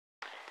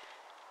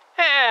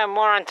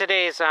More on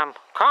today's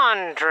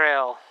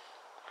contrail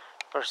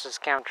versus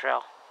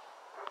chemtrail.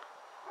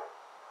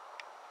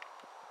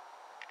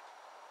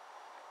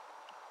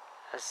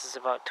 This is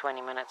about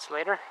 20 minutes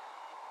later.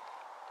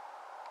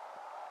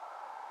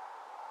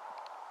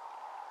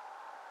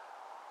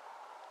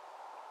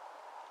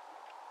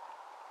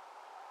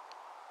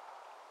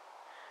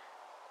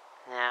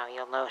 Now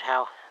you'll note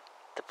how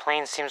the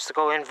plane seems to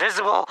go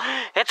invisible.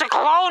 It's a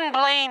clone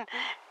plane!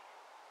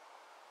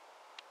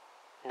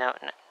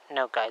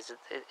 No guys,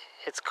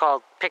 it's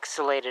called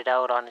pixelated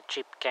out on a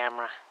cheap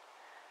camera.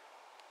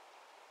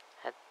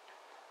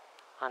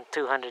 On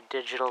 200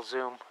 digital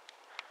zoom.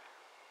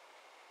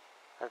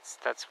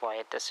 That's why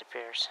it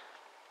disappears.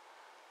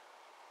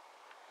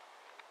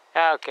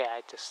 Okay,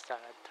 I just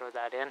thought I'd throw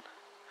that in.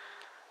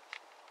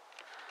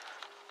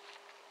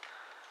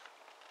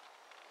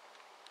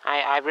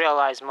 I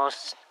realize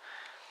most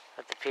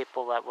of the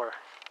people that were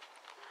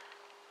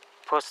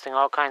posting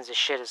all kinds of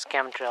shit as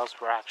chemtrails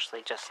were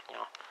actually just,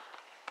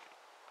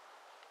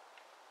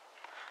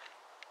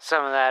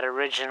 some of that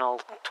original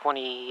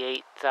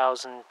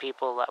 28,000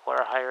 people that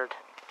were hired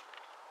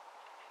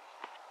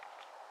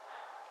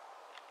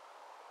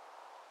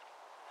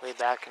way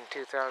back in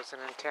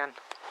 2010.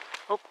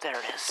 Oh, there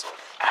it is.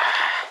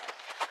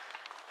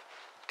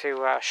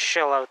 To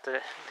shill out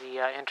the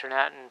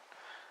internet and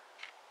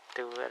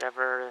do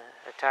whatever,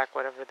 attack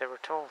whatever they were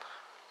told.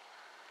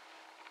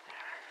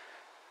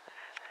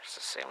 There's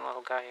the same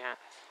little guy, yeah.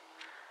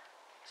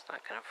 It's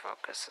not gonna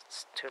focus,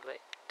 it's too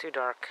late, too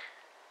dark.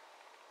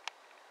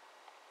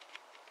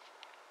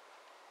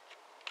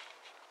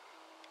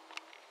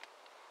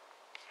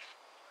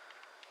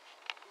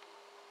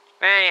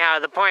 Anyhow,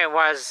 the point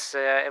was,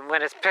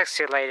 when it's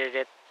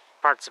pixelated,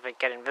 parts of it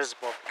get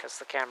invisible because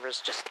the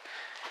camera's just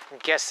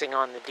guessing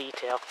on the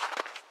detail.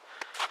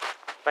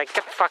 Like,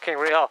 get fucking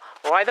real.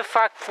 Why the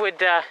fuck would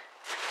the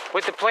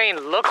plane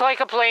look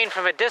like a plane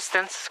from a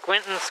distance,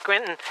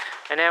 squinting,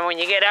 and then when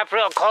you get up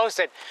real close,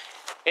 it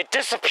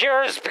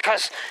disappears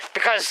because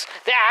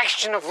the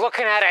action of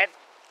looking at it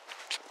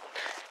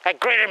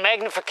at greater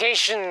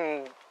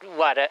magnification,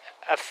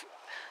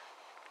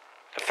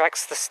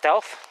 affects the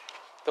stealth,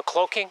 the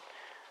cloaking.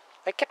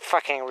 Like, get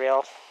fucking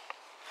real.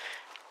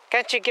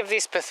 Can't you give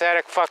these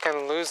pathetic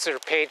fucking loser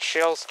paid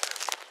shills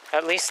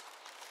at least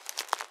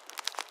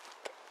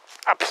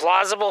a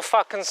plausible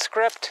fucking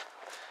script?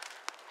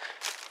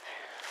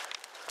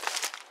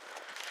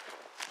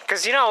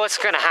 Because you know what's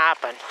gonna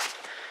happen.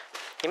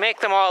 You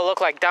make them all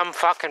look like dumb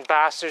fucking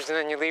bastards and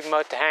then you leave them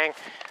out to hang.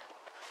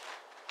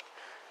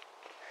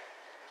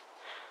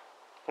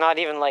 Not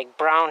even like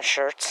brown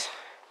shirts.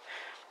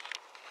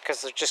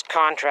 Because they're just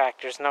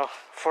contractors,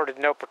 afforded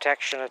no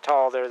protection at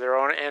all. They're their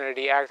own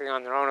entity acting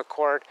on their own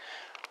accord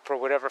for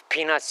whatever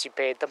peanuts you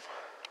paid them.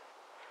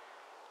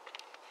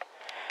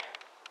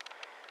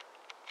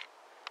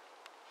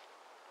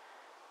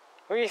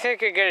 What do you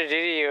think they're gonna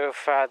do to you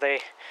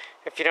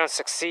if you don't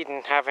succeed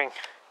in having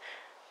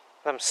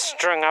them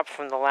strung up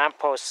from the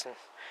lampposts and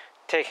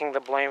taking the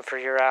blame for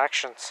your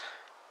actions?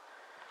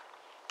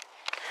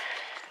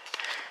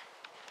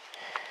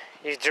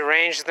 You've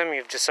deranged them,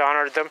 you've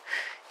dishonored them,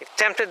 you've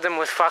tempted them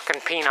with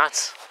fucking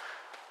peanuts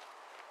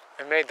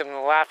and made them the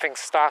laughing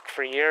stock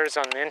for years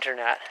on the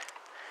internet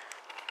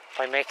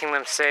by making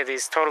them say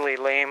these totally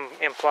lame,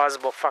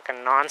 implausible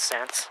fucking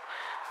nonsense.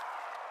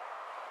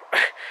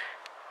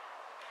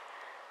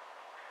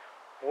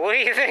 What do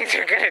you think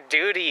they're gonna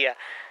do to you?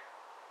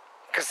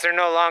 Because they're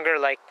no longer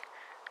like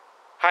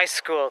high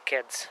school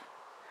kids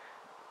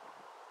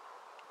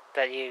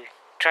that you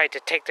tried to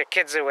take their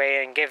kids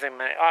away and give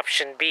them an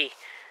option B.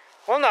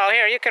 Well, no,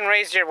 here, you can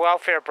raise your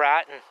welfare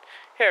brat and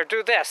here,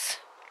 do this.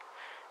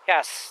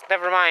 Yes,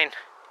 never mind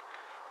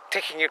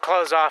taking your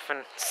clothes off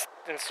and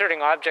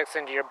inserting objects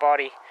into your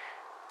body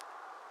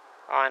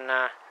on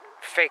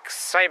fake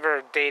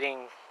cyber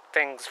dating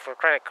things for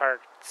credit card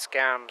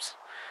scams.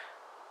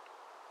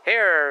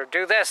 Here,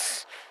 do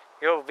this.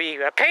 You'll be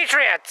a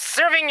patriot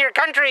serving your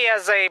country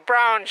as a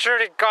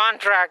brown-shirted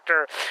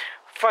contractor,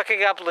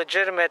 fucking up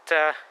legitimate,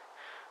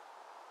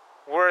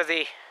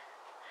 worthy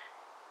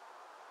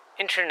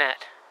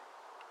internet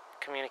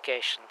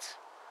communications.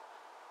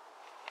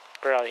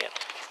 Brilliant.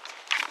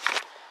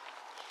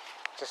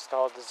 Just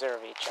all deserve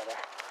each other.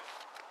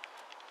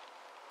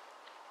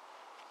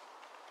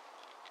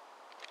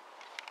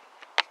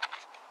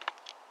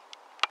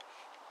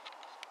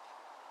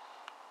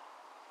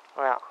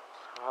 Well,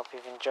 I hope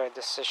you've enjoyed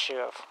this issue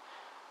of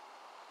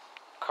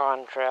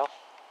Contrail.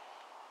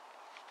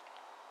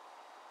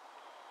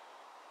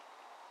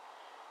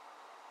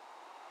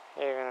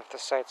 Even if the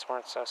sights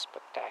weren't so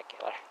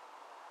spectacular.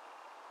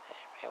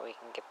 Maybe we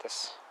can get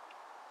this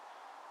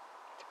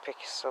to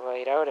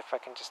pixelate out if I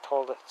can just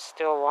hold it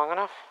still long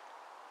enough.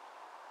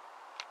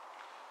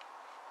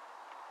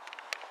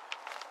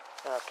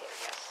 Okay,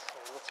 yes,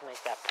 let's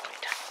make that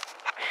point.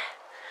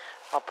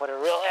 I'll put a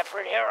real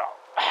effort here.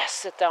 I'll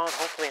sit down,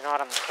 hopefully not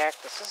on the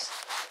cactuses.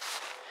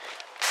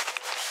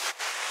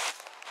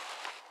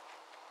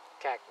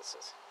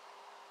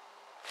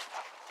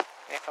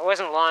 Yeah, I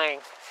wasn't lying.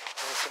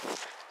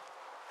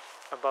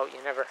 about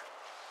you never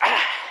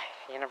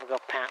go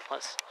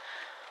pantless.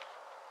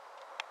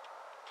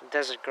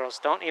 Desert girls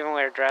don't even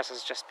wear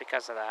dresses just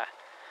because of that.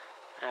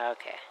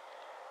 Okay.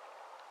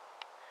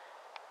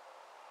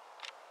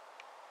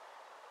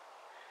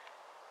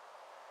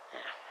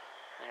 Now,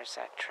 there's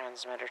that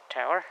transmitter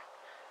tower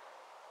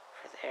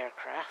for the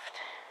aircraft.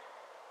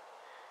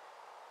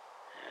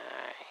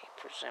 I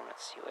presume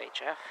it's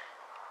UHF.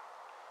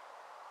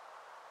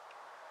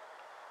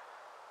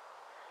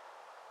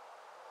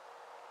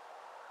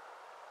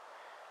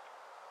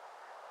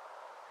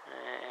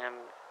 And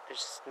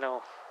there's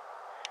no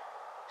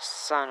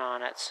sun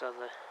on it, so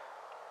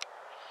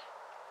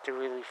the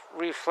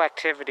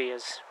reflectivity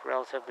is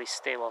relatively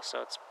stable,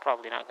 so it's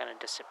probably not going to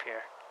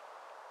disappear.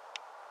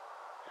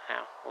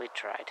 Now, we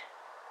tried.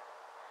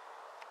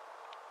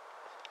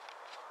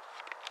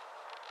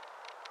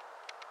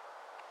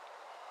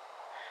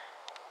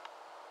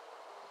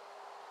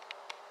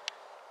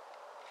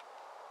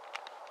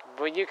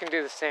 But you can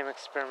do the same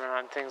experiment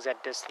on things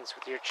at distance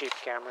with your cheap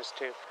cameras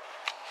too.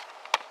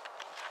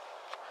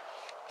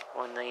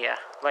 When the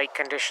light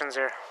conditions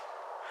are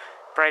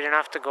bright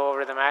enough to go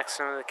over the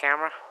maximum of the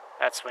camera,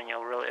 that's when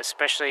you'll really,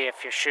 especially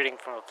if you're shooting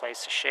from a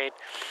place of shade,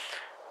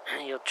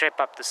 you'll trip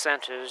up the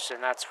centers,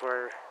 and that's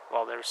where,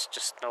 well, there's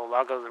just no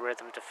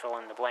logarithm to fill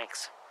in the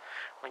blanks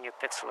when you're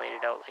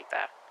pixelated out like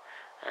that.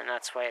 And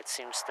that's why it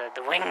seems that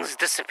the wings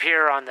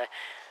disappear on the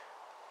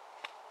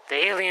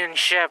alien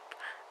ship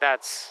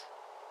that's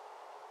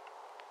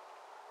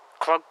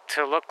cloaked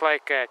to look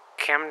like a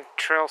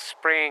chemtrail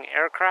spraying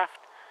aircraft.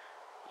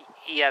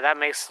 Yeah, that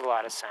makes a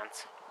lot of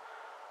sense.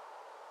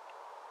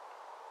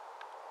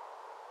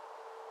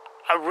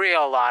 A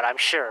real lot, I'm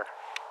sure.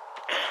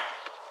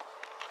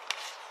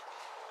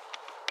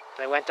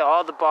 They went to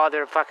all the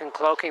bother of fucking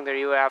cloaking their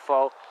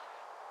UFO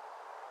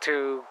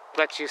to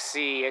let you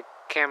see a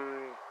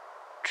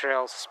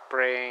chemtrail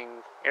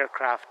spraying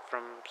aircraft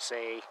from,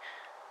 say,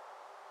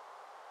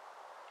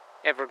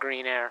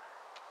 Evergreen Air.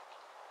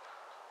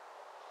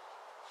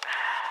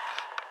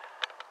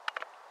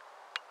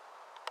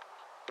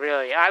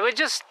 Really, I would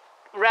just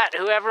rat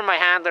whoever my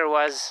handler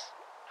was.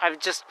 I would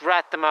just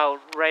rat them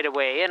out right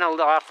away in a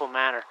lawful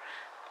manner,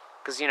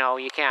 because you know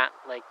you can't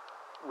like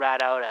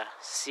rat out a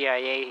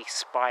CIA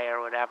spy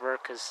or whatever,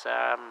 because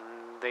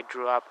they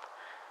drew up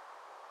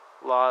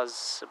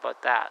laws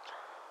about that.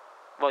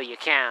 Well, you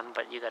can,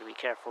 but you got to be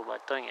careful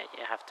about doing it.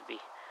 You have to be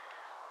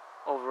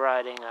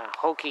overriding a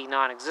hokey,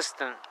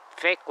 non-existent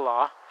fake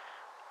law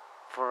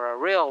for a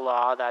real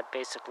law that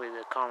basically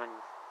the common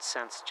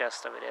sense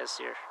gist of it is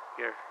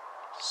you're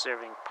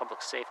serving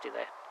public safety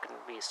that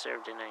couldn't be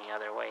served in any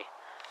other way,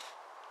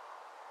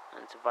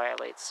 and to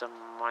violate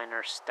some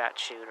minor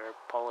statute or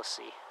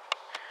policy.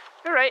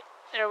 All right,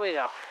 there we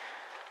go.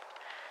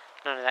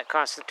 None of that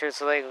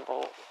constitutes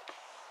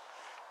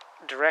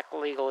direct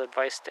legal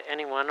advice to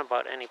anyone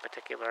about any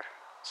particular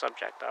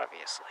subject,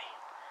 obviously.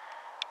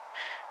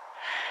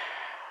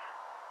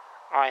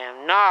 I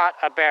am not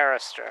a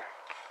barrister,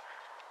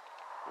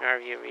 nor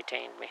have you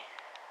retained me,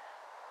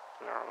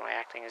 nor am I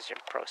acting as your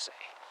pro se.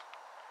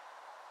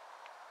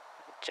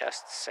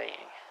 Just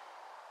saying.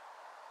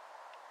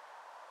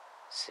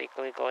 Seek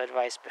legal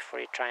advice before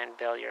you try and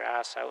bail your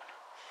ass out,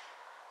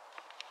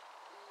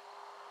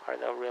 or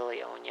they'll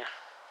really own you.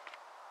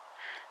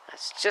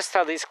 That's just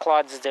how these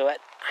clods do it.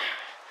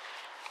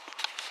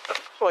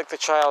 Like the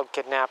child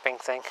kidnapping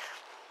thing.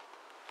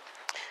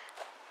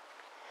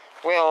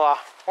 We'll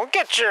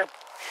get your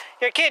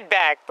kid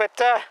back, but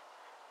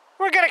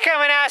we're gonna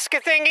come and ask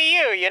a thing of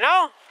you, you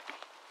know?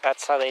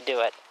 That's how they do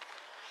it.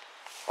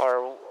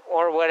 Or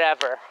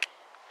whatever.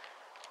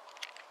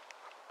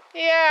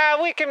 Yeah,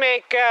 we can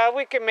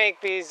make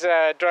these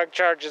drug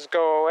charges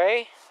go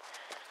away.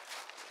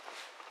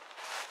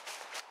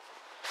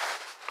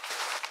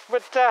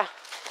 But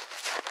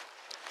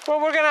well,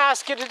 we're gonna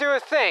ask you to do a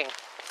thing.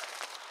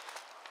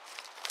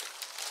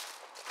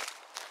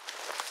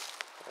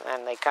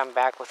 And they come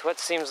back with what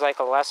seems like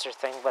a lesser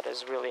thing, but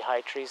is really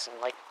high treason,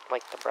 like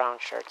the brown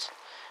shirts,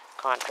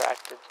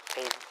 contracted,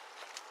 paid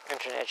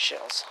internet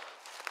shills.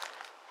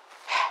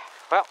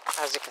 Well,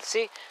 as you can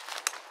see,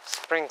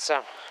 spring's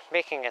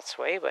making its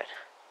way, but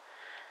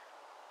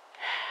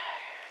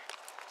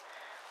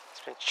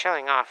it's been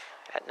chilling off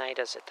at night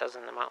as it does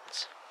in the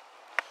mountains.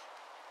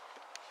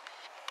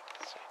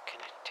 So it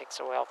kind of takes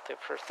a while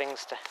for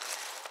things to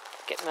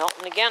get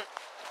melting again.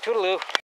 Toodaloo.